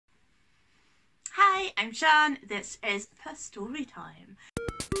Hi, I'm Siân. This is Pearse Story Time.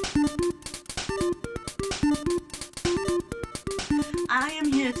 I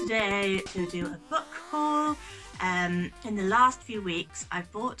am here today to do a book haul. In the last few weeks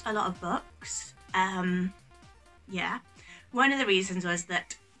I've bought a lot of books. Yeah. One of the reasons was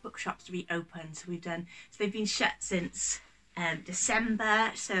that bookshops reopened, so they've been shut since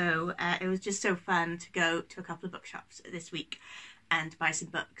December, so it was just so fun to go to a couple of bookshops this week and buy some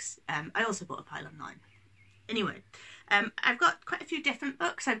books. I also bought a pile online. Anyway, I've got quite a few different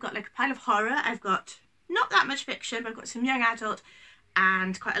books. I've got like a pile of horror, I've got not that much fiction, but I've got some young adult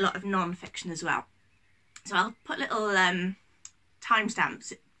and quite a lot of non-fiction as well. So I'll put little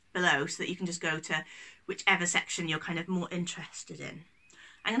timestamps below so that you can just go to whichever section you're kind of more interested in.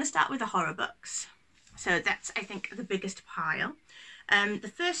 I'm going to start with the horror books. So that's, I think, the biggest pile.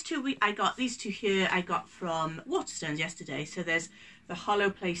 The first two I got, these two here, I got from Waterstones yesterday. So there's The Hollow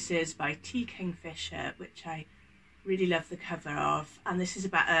Places by T. Kingfisher, which I really love the cover of. And this is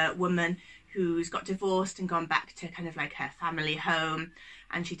about a woman who's got divorced and gone back to kind of like her family home.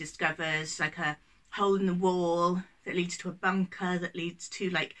 And she discovers like a hole in the wall that leads to a bunker that leads to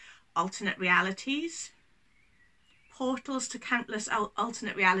like alternate realities. Portals to countless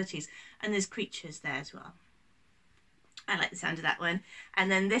alternate realities. And there's creatures there as well. I like the sound of that one.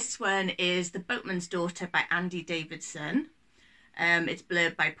 And then this one is The Boatman's Daughter by Andy Davidson. It's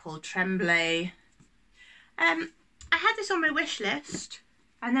blurred by Paul Tremblay. I had this on my wish list,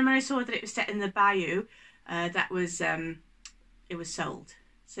 and then when I saw that it was set in the bayou, it was sold.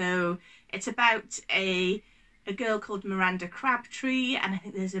 So it's about a girl called Miranda Crabtree, and I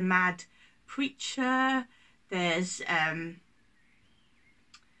think there's a mad preacher. There's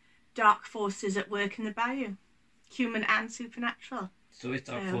dark forces at work in the bayou. Human and supernatural. So it's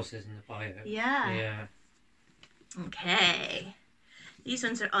dark forces in the bio. Yeah. Yeah. Okay. These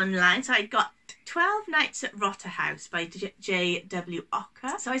ones are online. So I got 12 Nights at Rotter House by J.W.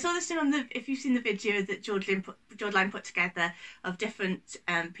 Ocker. So I saw this thing if you've seen the video that Georgeline put together of different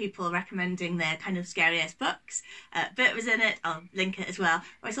people recommending their kind of scariest books. Bert was in it. I'll link it as well.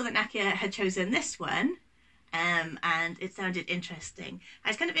 I saw that Nakia had chosen this one. And it sounded interesting. I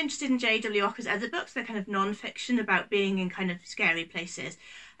was kind of interested in J.W. Ocker's other books. They're kind of non-fiction about being in kind of scary places.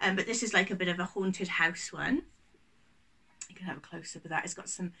 But this is like a bit of a haunted house one. You can have a close-up of that. It's got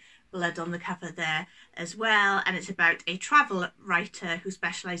some blood on the cover there as well. And it's about a travel writer who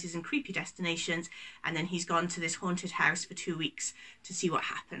specialises in creepy destinations. And then he's gone to this haunted house for 2 weeks to see what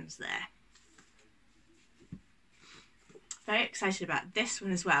happens there. Very excited about this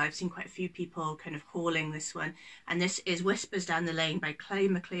one as well. I've seen quite a few people kind of hauling this one, and this is Whispers Down the Lane by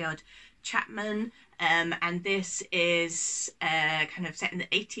McLeod, Chapman, and this is kind of set in the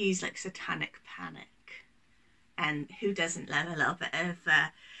 80s, like satanic panic. And who doesn't love a little bit of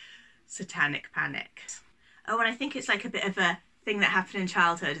satanic panic? Oh, and I think it's like a bit of a thing that happened in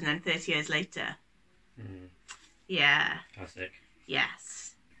childhood and then 30 years later. Mm. Yeah. Classic.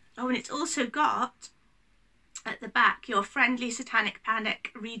 Yes. Oh, and it's also got at the back your friendly satanic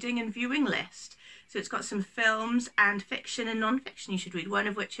panic reading and viewing list. So it's got some films and fiction and non-fiction you should read, one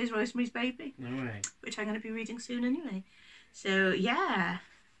of which is Rosemary's Baby. All right. Which I'm going to be reading soon anyway. So yeah,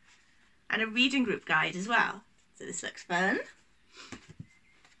 and a reading group guide as well. So this looks fun.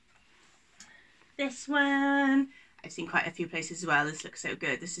 This one I've seen quite a few places as well. This looks so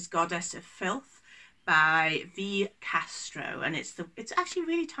good. This is Goddess of Filth by V. Castro, and it's actually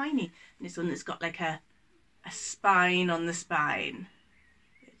really tiny, and it's one that's got like a spine on the spine,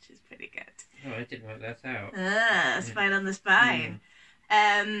 which is pretty good. Oh, I didn't work that out. A spine on the spine. This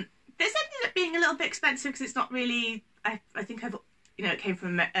ended up being a little bit expensive because it's not really, I think it came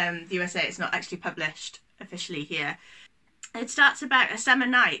from the USA. It's not actually published officially here. It starts about a summer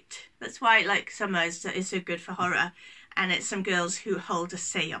night. That's why like summer is so good for horror. And it's some girls who hold a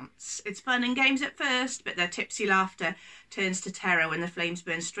seance. It's fun and games at first, but their tipsy laughter turns to terror when the flames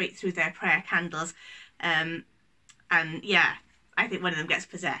burn straight through their prayer candles. And yeah, I think one of them gets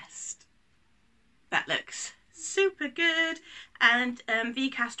possessed. That looks super good. And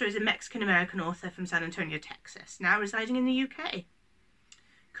V. Castro is a Mexican-American author from San Antonio, Texas, now residing in the UK.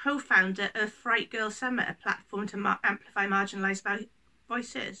 Co-founder of Fright Girl Summer, a platform to amplify marginalised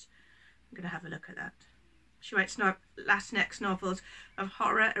voices. I'm going to have a look at that. She writes Latinx novels of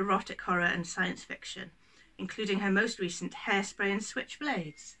horror, erotic horror and science fiction, including her most recent Hairspray and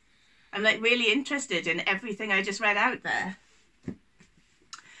Switchblades. I'm like really interested in everything I just read out there.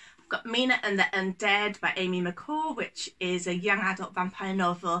 I've got Mina and the Undead by Amy McCaw, which is a young adult vampire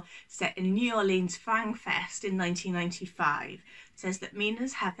novel set in New Orleans Fang Fest in 1995. It says that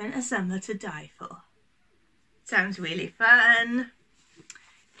Mina's having a summer to die for. Sounds really fun.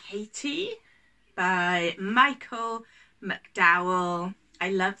 Katie by Michael McDowell. I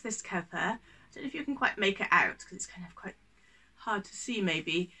love this cover. I don't know if you can quite make it out because it's kind of quite hard to see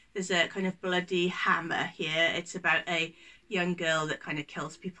maybe. There's a kind of bloody hammer here. It's about a young girl that kind of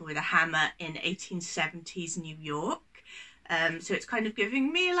kills people with a hammer in 1870s New York. So it's kind of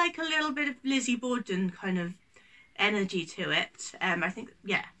giving me like a little bit of Lizzie Borden kind of energy to it. I think,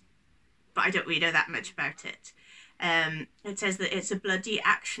 yeah, but I don't really know that much about it. It says that it's a bloody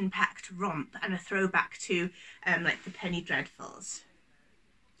action-packed romp and a throwback to like the Penny Dreadfuls.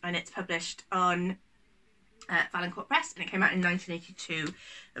 And it's published on Valancourt Press, and it came out in 1982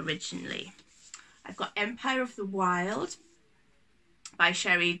 originally. I've got Empire of the Wild by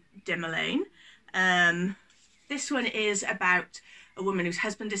Cherie Dimaline. This one is about a woman whose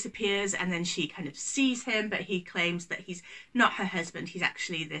husband disappears, and then she kind of sees him, but he claims that he's not her husband. He's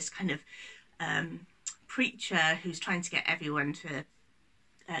actually this kind of preacher who's trying to get everyone to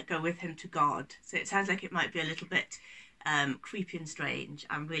go with him to God. So it sounds like it might be a little bit creepy and strange.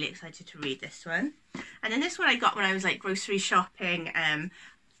 I'm really excited to read this one. And then this one I got when I was like grocery shopping.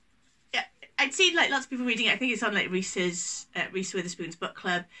 Yeah, I'd seen like lots of people reading it. I think it's on like Reese Witherspoon's book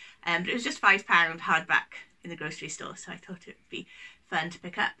club, but it was just £5 hardback in the grocery store, so I thought it would be fun to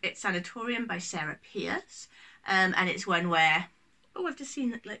pick up. It's Sanatorium by Sarah Pearse, and it's one where I've just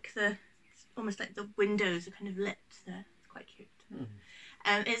seen that like it's almost like the windows are kind of lit there. It's quite cute.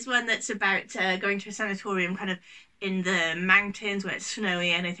 It's one that's about going to a sanatorium kind of in the mountains where it's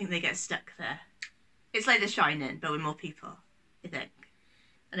snowy, and I think they get stuck there. It's like The Shining, but with more people, I think.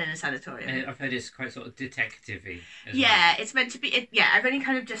 And in a sanatorium. And I've heard it's quite sort of detective-y as yeah, well. It's meant to be. Yeah, I've only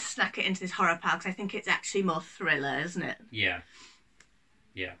kind of just snuck it into this horror pile because I think it's actually more thriller, isn't it? Yeah.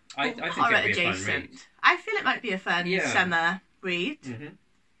 Yeah. I think horror it'll be adjacent. a fun read. I feel it might be a fun summer read.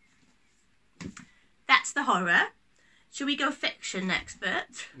 Mm-hmm. That's the horror. Should we go fiction next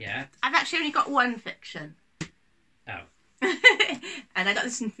bit? Yeah. I've actually only got one fiction. Oh. And I got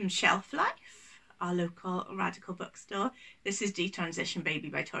this one from Shelf Life, our local radical bookstore. This is Detransition Baby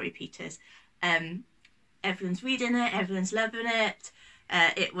by Torrey Peters. Everyone's reading it, everyone's loving it.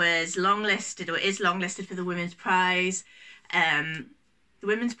 It was longlisted, or is longlisted for the Women's Prize. The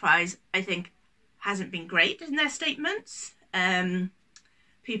Women's Prize, I think, hasn't been great in their statements.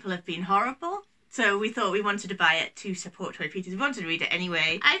 People have been horrible. So we thought we wanted to buy it to support Torrey Peters. We wanted to read it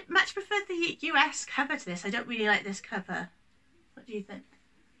anyway. I much prefer the US cover to this. I don't really like this cover. What do you think?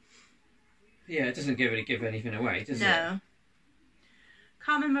 Yeah, it doesn't really give anything away, does it? No.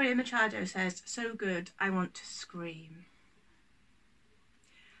 Carmen Maria Machado says, so good, I want to scream.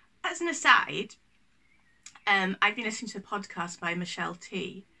 As an aside, I've been listening to a podcast by Michelle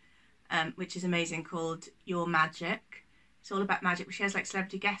T, which is amazing, called Your Magic. It's all about magic, but she has like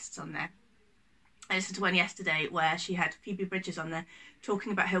celebrity guests on there. I listened to one yesterday where she had Phoebe Bridgers on there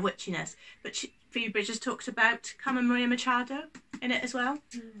talking about her witchiness. But Phoebe Bridgers talked about Carmen Maria Machado in it as well.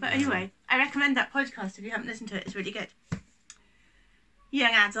 But anyway, I recommend that podcast if you haven't listened to it. It's really good.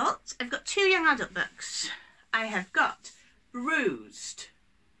 Young adult. I've got 2 young adult books. I have got Bruised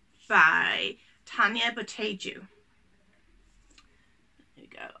by Tanya Boteju. There we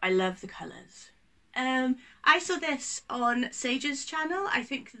go. I love the colours. I saw this on Sage's channel. I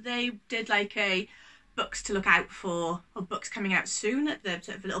think they did like a books to look out for, or books coming out soon at the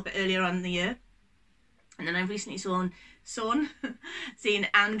sort of a little bit earlier on in the year. And then I recently seen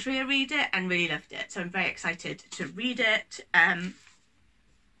Andrea read it and really loved it. So I'm very excited to read it.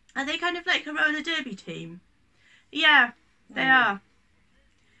 Are they kind of like a roller derby team? Yeah, they are.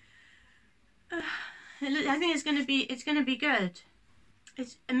 I think it's gonna be good.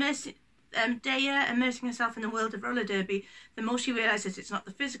 It's immersive. Daya immersing herself in the world of roller derby, the more she realises it's not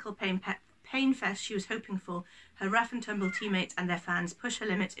the physical pain fest she was hoping for. Her rough and tumble teammates and their fans push her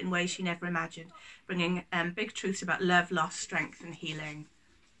limits in ways she never imagined, bringing big truths about love, loss, strength and healing.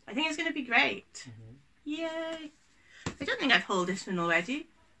 I think it's going to be great. Mm-hmm. Yay! I don't think I've hauled this one already.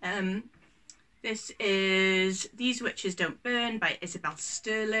 This is These Witches Don't Burn by Isabel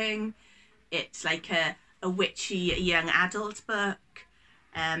Sterling. It's like a witchy young adult book.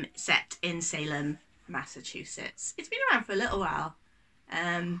 Set in Salem, Massachusetts. It's been around for a little while.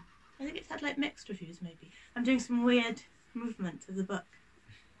 I think it's had like mixed reviews maybe. I'm doing some weird movement of the book.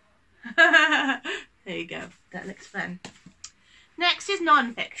 There you go. That looks fun. Next is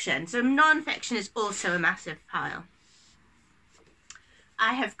non-fiction. So non-fiction is also a massive pile.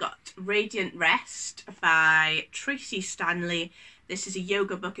 I have got Radiant Rest by Tracee Stanley. This is a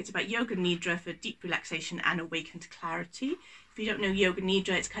yoga book. It's about yoga nidra for deep relaxation and awakened clarity. If you don't know yoga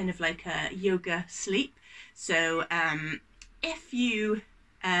nidra, it's kind of like a yoga sleep. So if you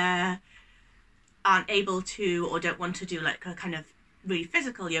aren't able to or don't want to do like a kind of really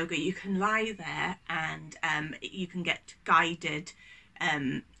physical yoga, you can lie there and you can get guided.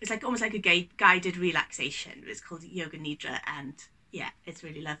 It's like almost like a guided relaxation. It's called Yoga Nidra, and yeah, it's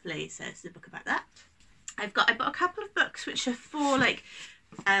really lovely. So it's a book about that. I've got a couple of books which are for like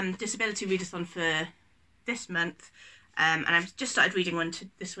disability readathon for this month. And I've just started reading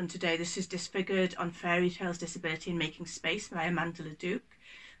this one today. This is Disfigured on Fairy Tales, Disability and Making Space by Amanda Leduc.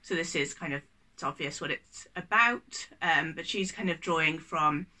 So this is kind of, it's obvious what it's about, but she's kind of drawing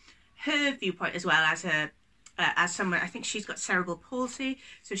from her viewpoint as well as someone, I think she's got cerebral palsy,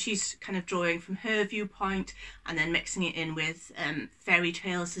 so she's kind of drawing from her viewpoint and then mixing it in with fairy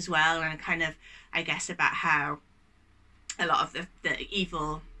tales as well, and kind of, I guess, about how a lot of the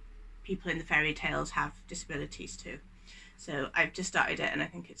evil people in the fairy tales have disabilities too. So I've just started it and I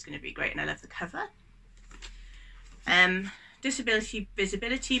think it's going to be great, and I love the cover. Disability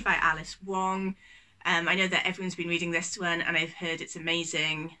Visibility by Alice Wong. I know that everyone's been reading this one and I've heard it's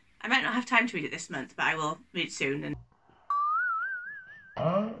amazing. I might not have time to read it this month, but I will read it soon. And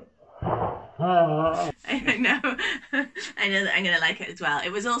I know that I'm going to like it as well.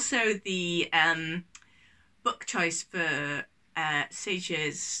 It was also the book choice for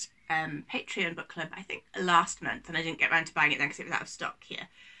Sage's Patreon book club, I think last month, and I didn't get around to buying it then because it was out of stock here.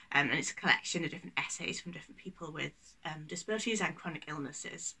 And it's a collection of different essays from different people with disabilities and chronic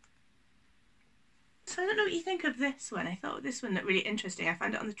illnesses. So I don't know what you think of this one. I thought this one looked really interesting. I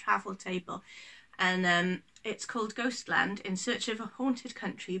found it on the travel table, and it's called Ghostland, In Search of a Haunted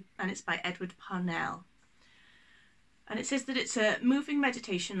Country, and it's by Edward Parnell. And it says that it's a moving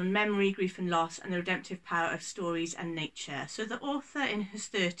meditation on memory, grief and loss, and the redemptive power of stories and nature. So the author, in his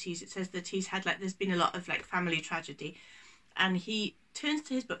 30s, it says that he's had there's been a lot of family tragedy, and he turns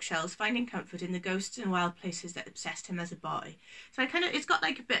to his bookshelves, finding comfort in the ghosts and wild places that obsessed him as a boy. So it's got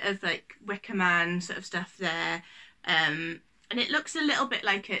a bit of Wicker Man sort of stuff there, and it looks a little bit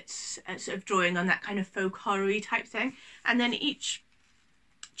like it's sort of drawing on that kind of folk horror-y type thing. And then each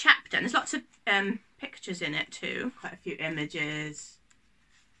chapter, and there's lots of pictures in it too, quite a few images.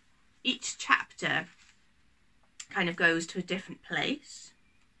 Each chapter kind of goes to a different place.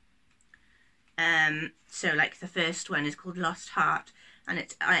 So the first one is called Lost Heart, and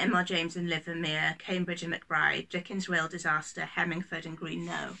it's M.R. James and Livermere, Cambridge and McBride, Dickens' Rail Disaster, Hemmingford and Green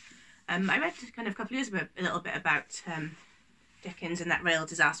No. I read kind of a couple of years ago a little bit about Dickens and that rail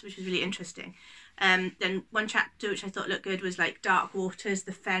disaster, which was really interesting. Then one chapter which I thought looked good was Dark Waters,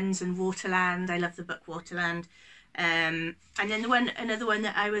 the Fens and Waterland. I love the book Waterland. And then another one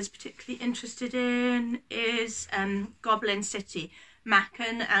that I was particularly interested in is Goblin City,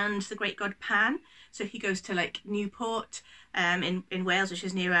 Macon and the great god Pan. So he goes to Newport in Wales, which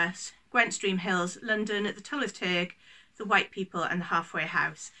is near us, Gwentstream Hills, London, the Tylwyth Teg, the White People and the Halfway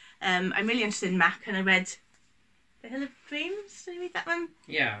House. I'm really interested in Macon. I read The Hill of Dreams. Did you read that one?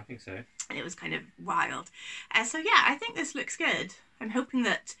 Yeah, I think so. And it was kind of wild. So yeah, I think this looks good. I'm hoping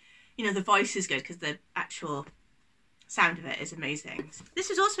that, the voice is good because the actual sound of it is amazing. This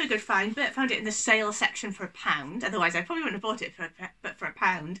is also a good find, but I found it in the sale section for £1. Otherwise, I probably wouldn't have bought it but for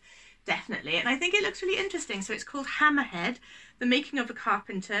 £1, definitely. And I think it looks really interesting. So it's called Hammerhead, The Making of a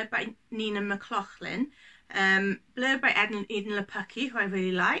Carpenter by Nina McLaughlin. Blurb by Eden Lepucki, who I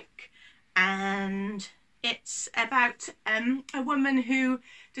really like. And it's about a woman who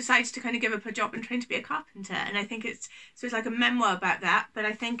decides to kind of give up her job and train to be a carpenter. And I think it's like a memoir about that. But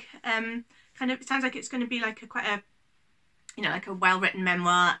I think it sounds like it's going to be quite a well-written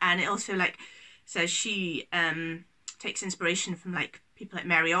memoir. And it also says she takes inspiration from people like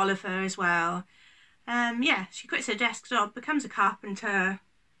Mary Oliver as well. She quits her desk job, becomes a carpenter.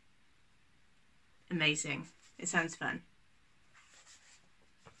 Amazing. It sounds fun.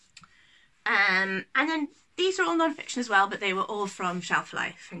 And then these are all non-fiction as well, but they were all from Shelf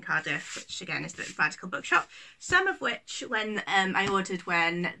Life in Cardiff, which again is the Radical Bookshop. Some of which when I ordered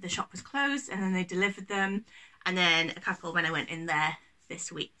when the shop was closed, and then they delivered them, and then a couple when I went in there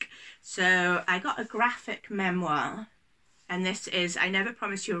this week. So I got a graphic memoir, and this is I Never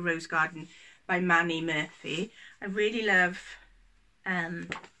Promised You a Rose Garden by Manny Murphy. I really love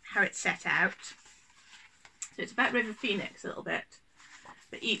how it's set out. So it's about River Phoenix a little bit,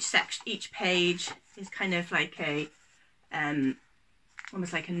 but each page is kind of like a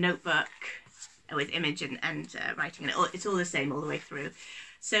almost like a notebook with image and writing, and it's all the same all the way through.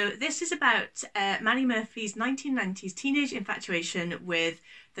 So this is about Manny Murphy's 1990s teenage infatuation with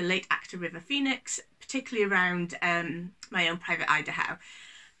the late actor River Phoenix, particularly around My Own Private Idaho.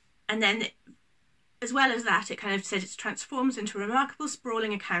 And then, as well as that, it kind of said it transforms into a remarkable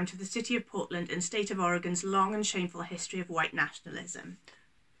sprawling account of the city of Portland and state of Oregon's long and shameful history of white nationalism.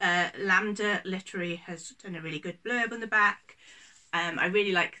 Lambda Literary has done a really good blurb on the back. I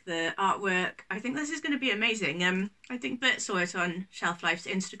really like the artwork. I think this is going to be amazing. I think Bert saw it on Shelf Life's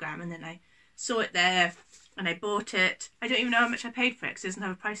Instagram, and then I saw it there and I bought it. I don't even know how much I paid for it because it doesn't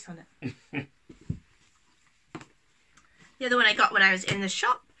have a price on it. The other one I got when I was in the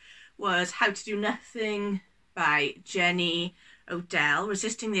shop was How to Do Nothing by Jenny Odell,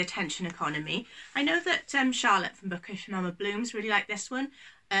 Resisting the Attention Economy. I know that Charlotte from Bookish Mama Blooms really liked this one.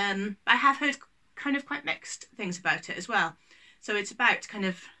 I have heard kind of quite mixed things about it as well. So it's about kind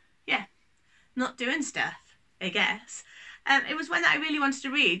of, yeah, not doing stuff, I guess. It was one that I really wanted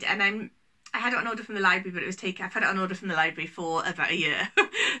to read, and I had it on order from the library, but it was taken. I've had it on order from the library for about a year,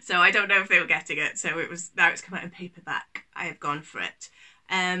 so I don't know if they were getting it. So now it's come out in paperback. I have gone for it.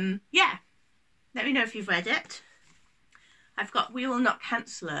 Yeah, let me know if you've read it. I've got We Will Not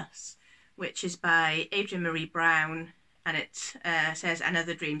Cancel Us, which is by Adrienne Marie Brown, and it says And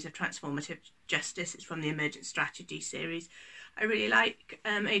Other Dreams of Transformative Justice. It's from the Emergent Strategy series. I really like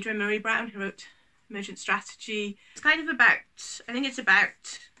Adrienne Marie Brown, who wrote Emergent Strategy. It's kind of about, I think it's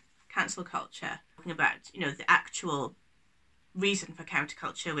about cancel culture, talking about, you know, the actual reason for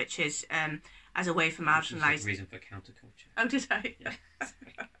counterculture, which is as a way for marginalised... reason for counterculture. Oh, did I?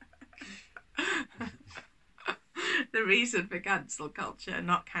 The reason for cancel culture,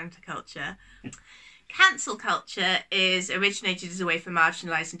 not counterculture. Cancel culture is originated as a way for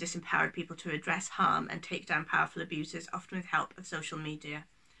marginalised and disempowered people to address harm and take down powerful abusers, often with help of social media.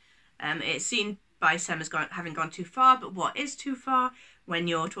 It's seen by some as having gone too far, but what is too far when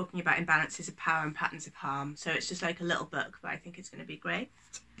you're talking about imbalances of power and patterns of harm? So it's just like a little book, but I think it's going to be great.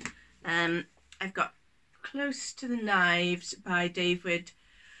 I've got Close to the Knives by David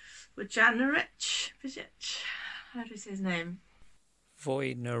Wojnarowicz. How do I say his name?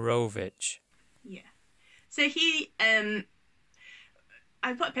 Wojnarowicz. Yeah. So he, I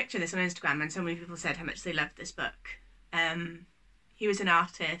put a picture of this on Instagram, and so many people said how much they loved this book. He was an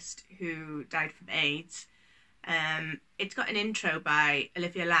artist who died from AIDS. It's got an intro by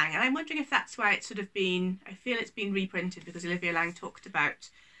Olivia Laing, and I'm wondering if that's why it's sort of been, I feel it's been reprinted because Olivia Laing talked about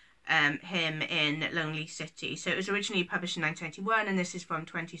him in Lonely City. So it was originally published in 1991, and this is from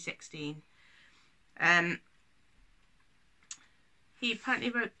 2016. He apparently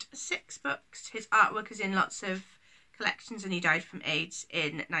wrote 6 books. His artwork is in lots of collections, and he died from AIDS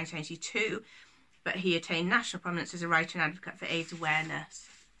in 1982. But he attained national prominence as a writer and advocate for AIDS awareness.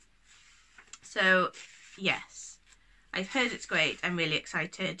 So, yes, I've heard it's great. I'm really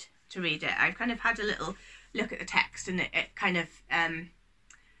excited to read it. I've kind of had a little look at the text, and it kind of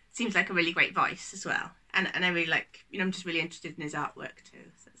seems like a really great voice as well. And I really like, you know, I'm just really interested in his artwork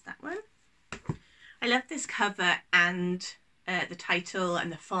too. So that's that one. I love this cover and the title and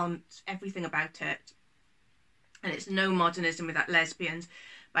the font, everything about it. And it's No Modernism Without Lesbians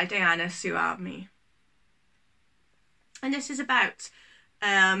by Diana Suarmi. And this is about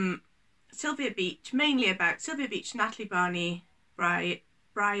Sylvia Beach, mainly about Sylvia Beach, Natalie Barney, Breyer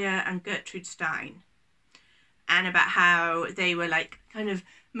and Gertrude Stein. And about how they were like kind of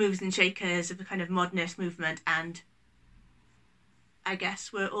movers and shakers of the kind of modernist movement, and I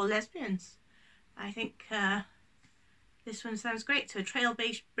guess we're all lesbians. I think this one sounds great. So a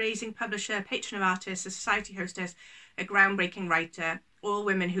trailblazing publisher, patron of artists, a society hostess, a groundbreaking writer, all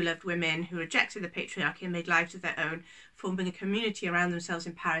women who loved women, who rejected the patriarchy and made lives of their own, forming a community around themselves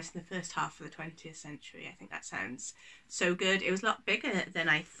in Paris in the first half of the 20th century. I think that sounds so good. It was a lot bigger than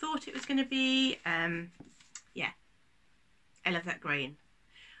I thought it was going to be. Yeah, I love that green.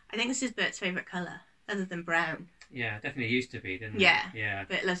 I think this is Bert's favourite colour, other than brown. Yeah, definitely used to be, didn't it? Yeah, yeah.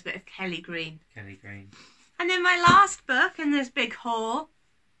 Bert loves a bit of Kelly green. Kelly green. And then my last book in this big haul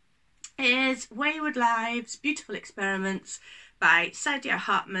is Wayward Lives, Beautiful Experiments by Saidiya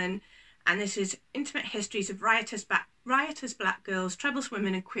Hartman. And this is intimate histories of riotous black girls, troublesome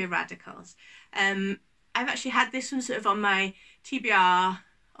women and queer radicals. I've actually had this one sort of on my TBR,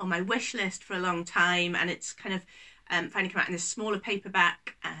 on my wish list for a long time, and it's kind of finally come out in this smaller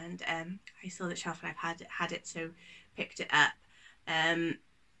paperback, and I saw that Shelf Life had it, so picked it up. And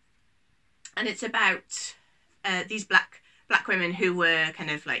it's about these black women who were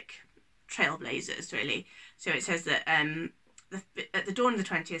kind of like trailblazers, really. So it says that at the dawn of the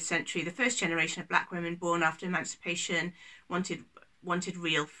 20th century, the first generation of black women born after emancipation wanted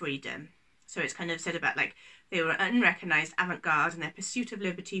real freedom. So it's kind of said about like they were unrecognised avant-garde, and their pursuit of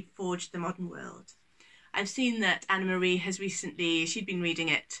liberty forged the modern world. I've seen that Anna Marie has recently, she'd been reading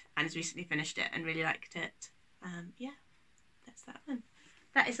it and has recently finished it and really liked it. Yeah, that's that one.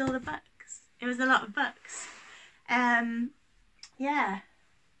 That is all the books. It was a lot of books. Yeah.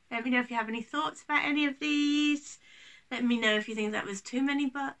 Let me know if you have any thoughts about any of these. Let me know if you think that was too many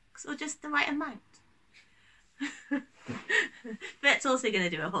books or just the right amount. Bert's also going to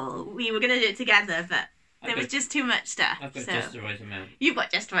do a haul. We were going to do it together, but there was just too much stuff. I've got so. just the right amount. You've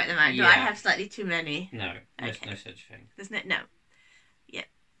got just the right amount. Do I have slightly too many? No, there's Okay. no such thing. There's no. Yeah.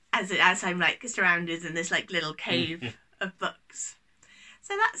 As I'm like surrounded in this like little cave of books.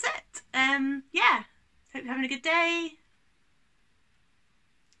 So that's it. Yeah. Hope you're having a good day.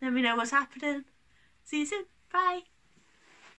 Let me know what's happening. See you soon. Bye.